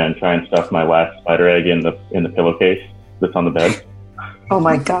over and try and stuff my last spider egg in the pillowcase that's on the bed. Oh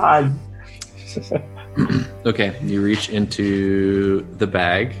my god. Okay, you reach into the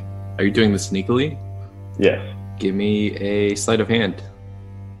bag. Are you doing this sneakily? Yes. Give me a sleight of hand.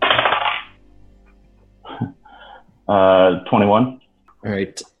 21. All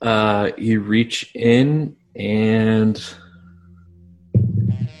right. You reach in and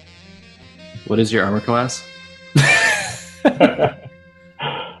what is your armor class?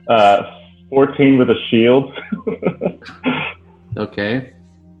 14 with a shield. Okay.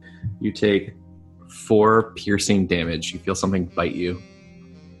 You take 4 piercing damage. You feel something bite you.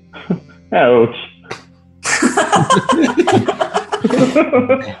 Ouch.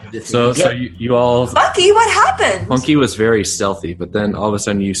 So you all. Funky, what happened? Funky was very stealthy, but then all of a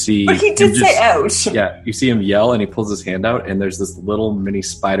sudden you see. But he him did say just- ouch. Yeah, you see him yell and he pulls his hand out, and there's this little mini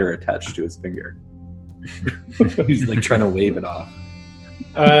spider attached to his finger. He's like trying to wave it off.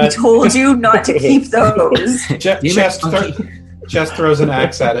 I told you not to keep those. Chest throws an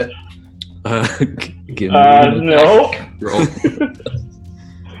axe at it. Give me an No. roll.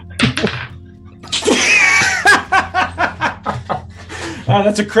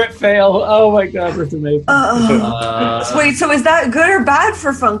 That's a crit fail. Oh my god, that's amazing. Wait, so is that good or bad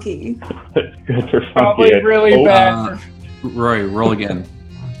for Funky? Good for Probably Funky. really Oh, bad. Roy, roll again.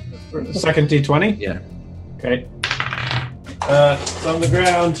 Second D20? Yeah. Okay. It's on the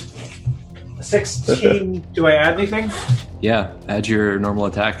ground. 16. Do I add anything? Yeah, add your normal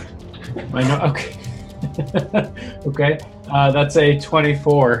attack. Okay. Okay. That's a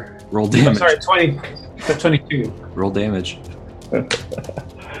 24. Roll I'm damage. sorry, 22. Roll damage.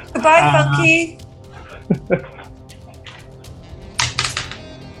 Goodbye, Funky.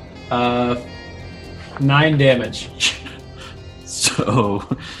 9 damage. So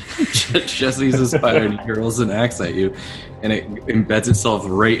Jesse's a spider and he hurls an axe at you, and it embeds itself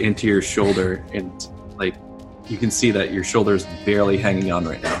right into your shoulder, and like you can see that your shoulder is barely hanging on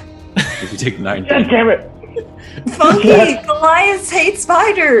right now. If you take 9 God damage. damn it. Funky, Goliaths hate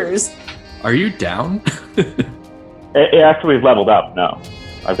spiders. Are you down? After we've leveled up, no.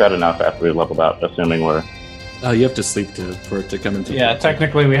 I've got enough after we've leveled up, assuming we're... Oh, you have to sleep for it to come into. Yeah,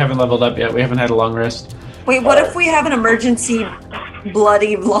 technically we haven't leveled up yet. We haven't had a long rest. Wait, what if we have an emergency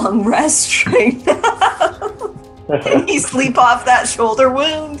bloody long rest right now? Can he sleep off that shoulder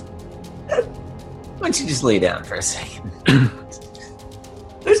wound? Why don't you just lay down for a second?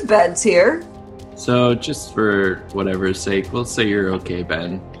 There's beds here. So just for whatever's sake, we'll say you're okay,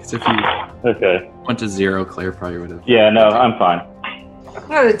 Ben. Because if you Okay. went to 0, Claire probably would have. Yeah, no, I'm fine.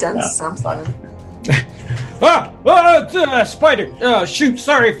 I would have done Yeah. something. It's a spider. Oh, shoot.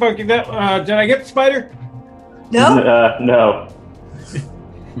 Sorry, Funky. Did I get the spider? No? No.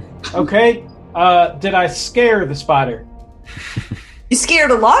 Okay. Did I scare the spider? You scared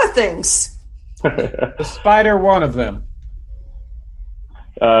a lot of things. The spider, one of them.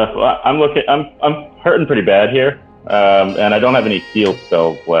 Well, I'm hurting pretty bad here, and I don't have any heal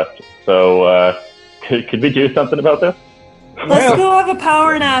spells left. So, could we do something about this? Let's go have a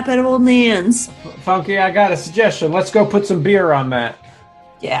power nap at Old Nan's. Funky, I got a suggestion. Let's go put some beer on that.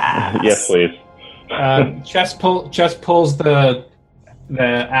 Yeah. Yes, please. Chest pulls the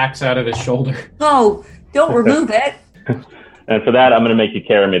axe out of his shoulder. No, don't remove it. And for that, I'm going to make you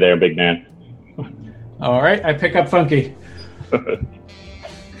carry me there, big man. All right, I pick up Funky.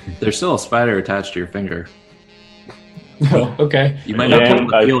 There's still a spider attached to your finger. Oh, okay. You might not be able And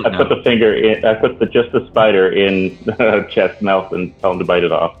to feel it I now. put the finger in. I put just the spider in Chest's mouth and tell him to bite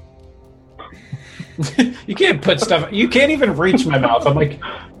it off. You can't put stuff. You can't even reach my mouth. I'm like,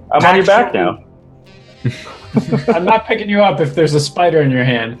 I'm on your back now. I'm not picking you up if there's a spider in your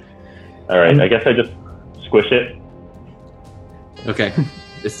hand. All right, I guess I just squish it. Okay,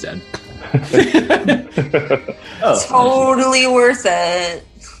 it's dead. Oh, Totally worth it.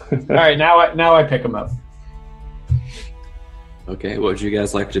 All right, now I pick him up. Okay, what would you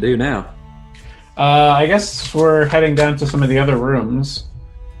guys like to do now? I guess we're heading down to some of the other rooms.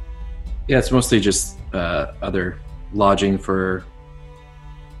 Yeah, it's mostly just other lodging for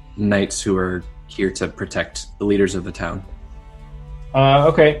knights who are here to protect the leaders of the town.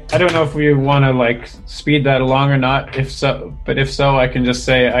 Okay, I don't know if we want to like speed that along or not. If so, I can just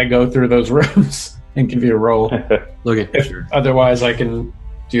say I go through those rooms and give you a roll. Okay, sure. Otherwise, I can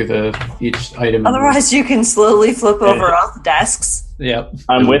do each item. Otherwise, you can slowly flip over all the desks. Yep.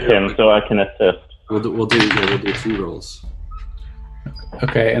 I'm with him, so I can assist. We'll do 2 rolls.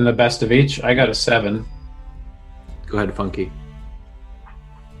 Okay, and the best of each. I got a 7. Go ahead, Funky.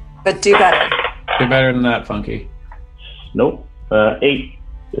 But do better. Do better than that, Funky. Nope. 8.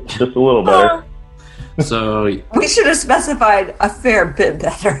 It's just a little better. So We should have specified a fair bit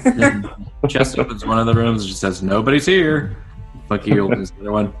better. Chest opens one of the rooms and just says, "Nobody's here." Funky opens the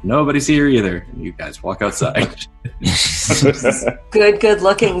other one. "Nobody's here either." And you guys walk outside. Good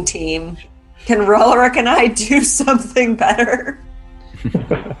looking team. Can Rolrick and I do something better?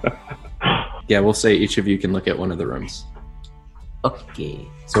 Yeah, we'll say each of you can look at one of the rooms. Okay.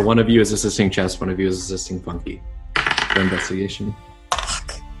 So one of you is assisting Chest, one of you is assisting Funky. For investigation.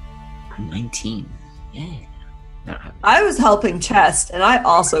 19. Yeah. I was helping Chest, and I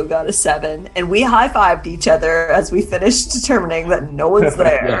also got a 7, and we high-fived each other as we finished determining that no one's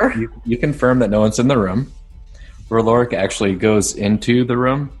there. Yeah, you confirm that no one's in the room. Rolrick actually goes into the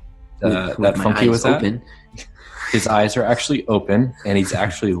room that my Funky was eyes at. open. His eyes are actually open, and he's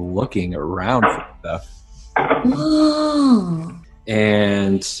actually looking around for stuff.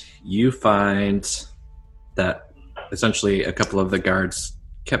 And you find that essentially a couple of the guards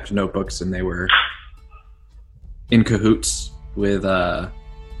kept notebooks, and they were in cahoots with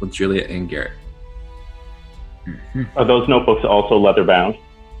Juliet and Garrett. Are those notebooks also leather bound?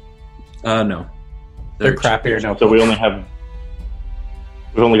 No, They're crappier notebooks. So we've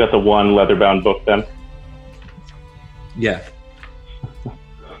only got the one leather bound book then. Yeah.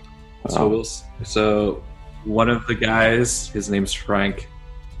 So one of the guys, his name's Frank,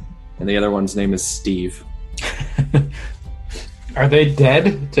 and the other one's name is Steve. Are they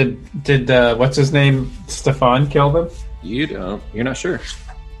dead? Did what's his name, Stefan, kill them? You're not sure.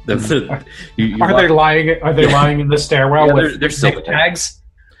 Are they lying? Are they lying in the stairwell Yeah, with they're still name there. tags?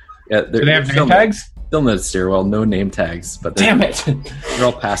 Yeah, Do they have name tags? Still in the stairwell, no name tags, but Damn it! they're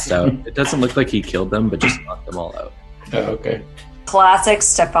all passed out. It doesn't look like he killed them, but just knocked them all out. Oh, okay. Classic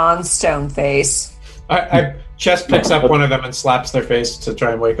Stefan Stoneface. I Chest picks up one of them and slaps their face to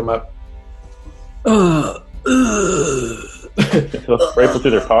try and wake them up. So let's rifle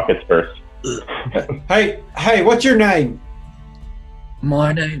through their pockets first. Hey, what's your name?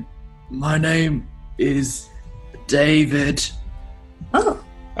 My name is David. Oh.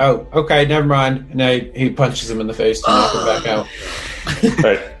 Oh, okay, never mind. And he punches him in the face to knock him back out. All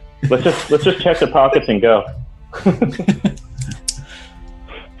right, let's just check the pockets and go.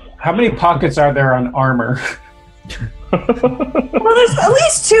 How many pockets are there on armor? Well, there's at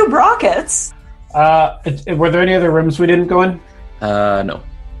least 2 brockets. Were there any other rooms we didn't go in? No.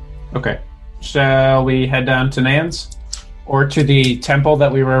 Okay. Shall we head down to Nan's? Or to the temple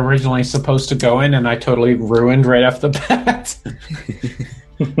that we were originally supposed to go in and I totally ruined right off the bat?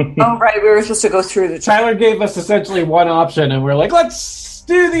 Oh, right, we were supposed to go through the... Tyler gave us essentially one option and we're like, let's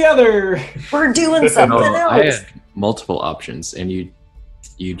do the other! We're doing something No, I else. had multiple options, and you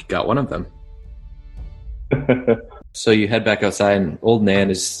got one of them. So you head back outside, and old Nan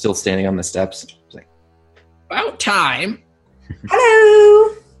is still standing on the steps. She's like, "About time.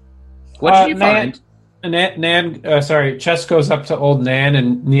 Hello! What did you find?" Chess goes up to old Nan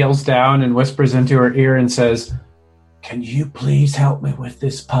and kneels down and whispers into her ear and says, "Can you please help me with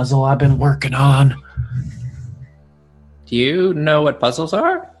this puzzle I've been working on?" Do you know what puzzles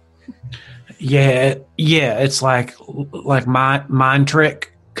are? Yeah, it's like mind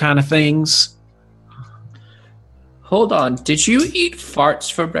trick kind of things. Hold on. Did you eat farts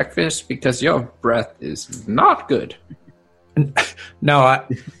for breakfast? Because your breath is not good. No,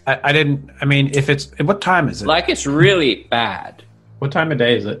 I didn't. I mean, if it's... What time is it? Like, it's really bad. What time of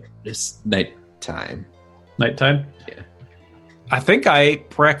day is it? It's nighttime. Nighttime? Yeah. I think I ate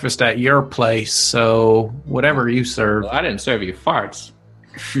breakfast at your place, so whatever you serve. Well, I didn't serve you farts.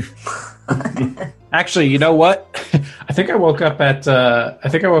 Actually, you know what? I think I woke up at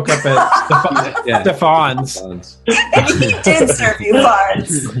Stefan's. He did serve you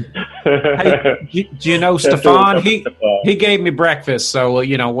farts. Hey, do you know Stefan? He gave me breakfast, so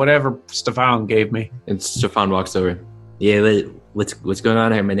whatever Stefan gave me. And Stefan walks over. Yeah, what's going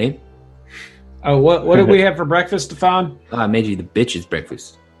on here, my name? Oh, what did we have for breakfast, Stefan? Oh, I made you the bitch's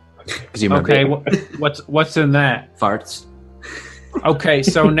breakfast. 'Cause you're my Okay, baby. what's in that? Farts. Okay,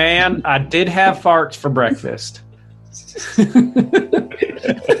 so Nan, I did have farts for breakfast.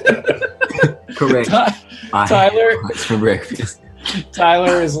 Correct. Tyler, What's for breakfast?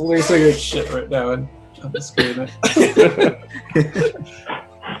 Tyler is losing his shit right now, and I'm just kidding.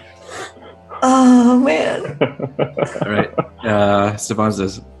 Oh man. All right. Stefan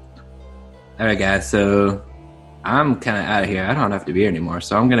says, all right, guys, so I'm kind of out of here. I don't have to be here anymore,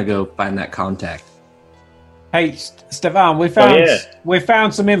 so I'm going to go find that contact. Hey, Stefan, we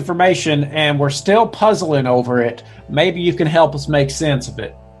found some information, and we're still puzzling over it. Maybe you can help us make sense of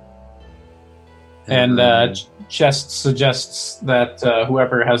it. And Chest suggests that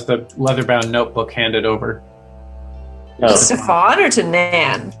whoever has the leather-bound notebook hand it over. To Stefan or to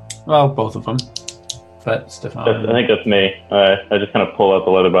Nan? Well, both of them. But Stefan. I think that's me. I just kind of pull out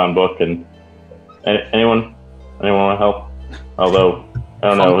the leather-bound book and anyone want to help? Although, I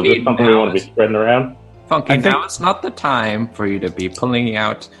don't know, is this something we want to be spreading around? Funky, now is not the time for you to be pulling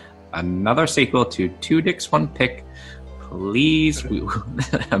out another sequel to 2 Dicks, 1 Pick. Please,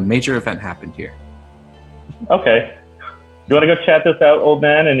 a major event happened here. Okay. You want to go chat this out, old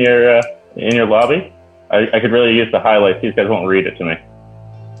man, in your lobby? I could really use the highlights. These guys won't read it to me.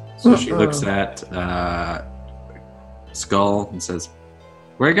 So she looks at Skull and says,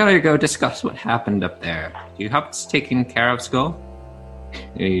 we're going to go discuss what happened up there. Do you have us taking care of Skull?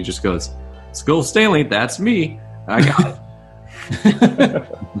 And he just goes, Skull Stanley, that's me. I got it.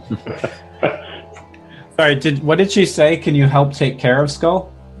 Sorry, what did she say? Can you help take care of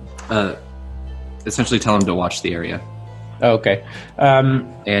Skull? Essentially tell him to watch the area. Oh, okay.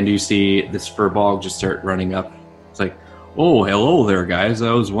 And you see this furball just start running up. It's like, oh, hello there, guys.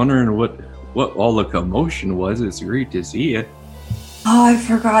 I was wondering what all the commotion was. It's great to see you. Oh, I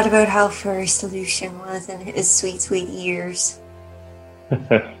forgot about how furry Solution was in his sweet, sweet ears.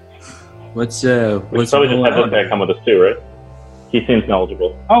 What's we probably just have this guy come with us too, right? He seems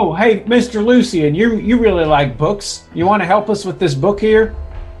knowledgeable. Oh, hey, Mr. Lucian, you really like books. You want to help us with this book here?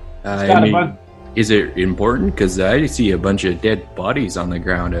 Is it important? Because I see a bunch of dead bodies on the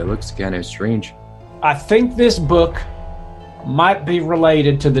ground. It looks kind of strange. I think this book might be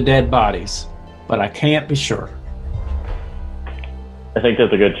related to the dead bodies, but I can't be sure. I think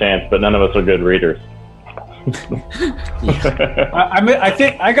there's a good chance, but none of us are good readers. I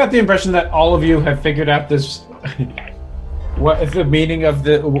think I got the impression that all of you have figured out this. What is the meaning of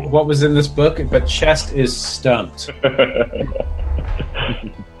what was in this book? But Chest is stumped.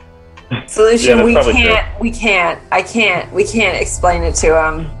 Solution, Yeah, we that's can't explain it to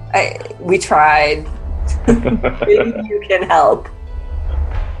him. We tried. Maybe you can help.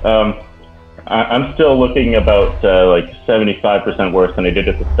 I'm still looking about like 75% worse than I did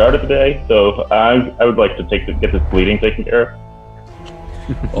at the start of the day, so I would like to get this bleeding taken care of.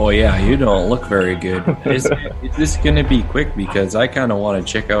 Oh yeah, you don't look very good. Is this gonna be quick? Because I kind of want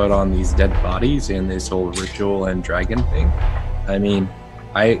to check out on these dead bodies and this whole ritual and dragon thing. I mean,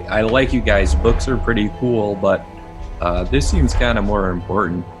 I like you guys. Books are pretty cool, but this seems kind of more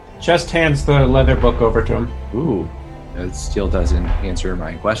important. Chest hands the leather book over to him. Ooh, that still doesn't answer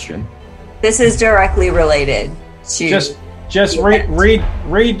my question. This is directly related to. Just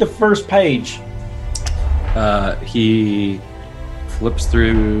read the first page. He flips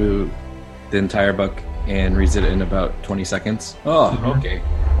through the entire book and reads it in about 20 seconds. Oh, okay.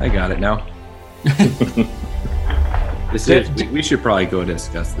 I got it now. We should probably go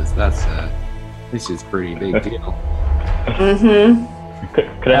discuss this. This is a pretty big deal. Mm-hmm.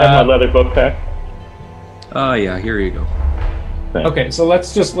 Could I have my leather book back? Oh, yeah, here you go. Thanks. Okay, so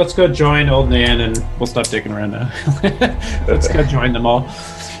let's go join Old Nan, and we'll stop digging around now. Let's go join them all.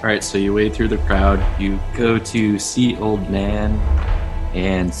 All right, so you wade through the crowd. You go to see Old Nan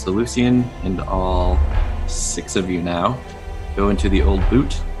and Seleucian, and all 6 of you now go into the old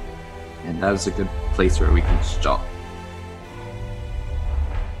boot, and that is a good place where we can stop.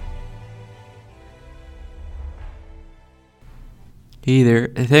 Hey there,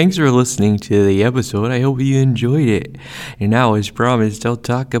 thanks for listening to the episode. I hope you enjoyed it. And now, as promised, I'll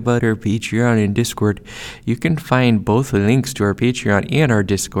talk about our Patreon and Discord. You can find both links to our Patreon and our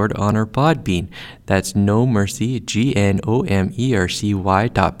Discord on our Podbean. That's nomercy,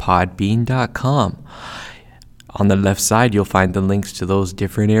 GNOMERCY.podbean.com. On the left side, you'll find the links to those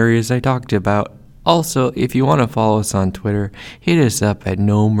different areas I talked about. Also, if you want to follow us on Twitter, hit us up at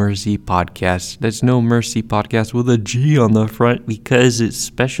No Mercy Podcast. That's No Mercy Podcast with a G on the front because it's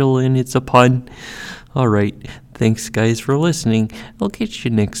special and it's a pun. Alright, thanks guys for listening. I'll catch you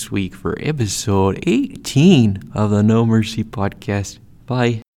next week for episode 18 of the No Mercy Podcast.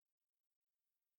 Bye.